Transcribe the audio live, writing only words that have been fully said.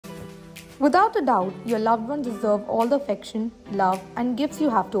Without a doubt, your loved ones deserve all the affection, love, and gifts you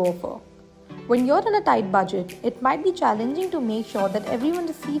have to offer. When you're on a tight budget, it might be challenging to make sure that everyone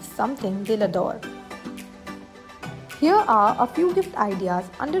receives something they'll adore. Here are a few gift ideas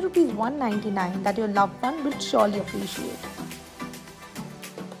under Rs.199 that your loved one will surely appreciate.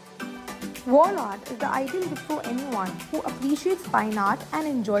 Wall art is the ideal gift for anyone who appreciates fine art and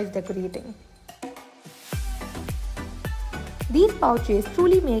enjoys decorating. These pouches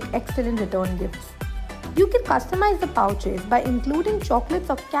truly make excellent return gifts. You can customize the pouches by including chocolates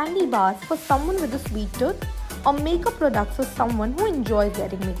or candy bars for someone with a sweet tooth, or makeup products for someone who enjoys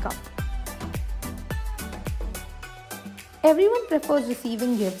wearing makeup. Everyone prefers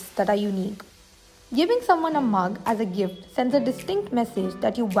receiving gifts that are unique. Giving someone a mug as a gift sends a distinct message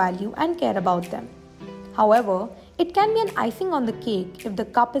that you value and care about them. However, it can be an icing on the cake if the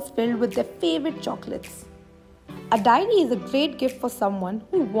cup is filled with their favorite chocolates. A diary is a great gift for someone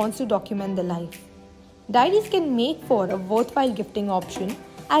who wants to document their life. Diaries can make for a worthwhile gifting option,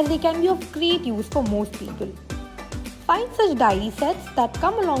 as they can be of great use for most people. Find such diary sets that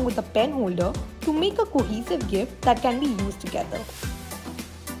come along with a pen holder to make a cohesive gift that can be used together.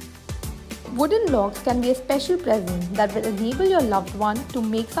 Wooden blocks can be a special present that will enable your loved one to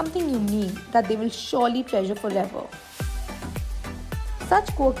make something unique that they will surely treasure forever.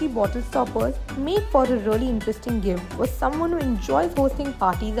 Such quirky bottle stoppers make for a really interesting gift for someone who enjoys hosting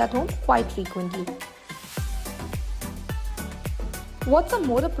parties at home quite frequently. What's a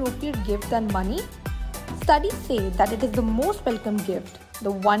more appropriate gift than money? Studies say that it is the most welcome gift,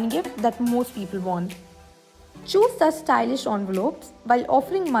 the one gift that most people want. Choose such stylish envelopes while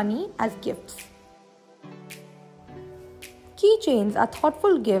offering money as gifts. Keychains are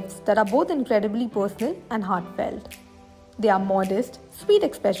thoughtful gifts that are both incredibly personal and heartfelt. They are modest, sweet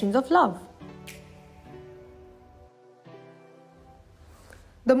expressions of love.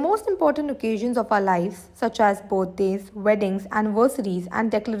 The most important occasions of our lives, such as birthdays, weddings, anniversaries, and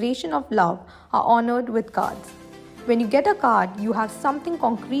declaration of love, are honored with cards. When you get a card, you have something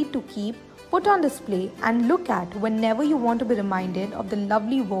concrete to keep, put on display, and look at whenever you want to be reminded of the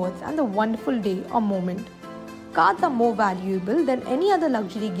lovely words and the wonderful day or moment. Cards are more valuable than any other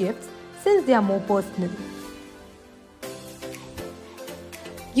luxury gifts since they are more personal.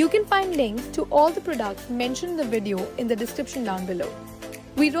 You can find links to all the products mentioned in the video in the description down below.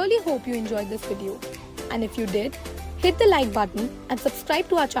 We really hope you enjoyed this video, and if you did, hit the like button and subscribe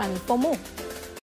to our channel for more.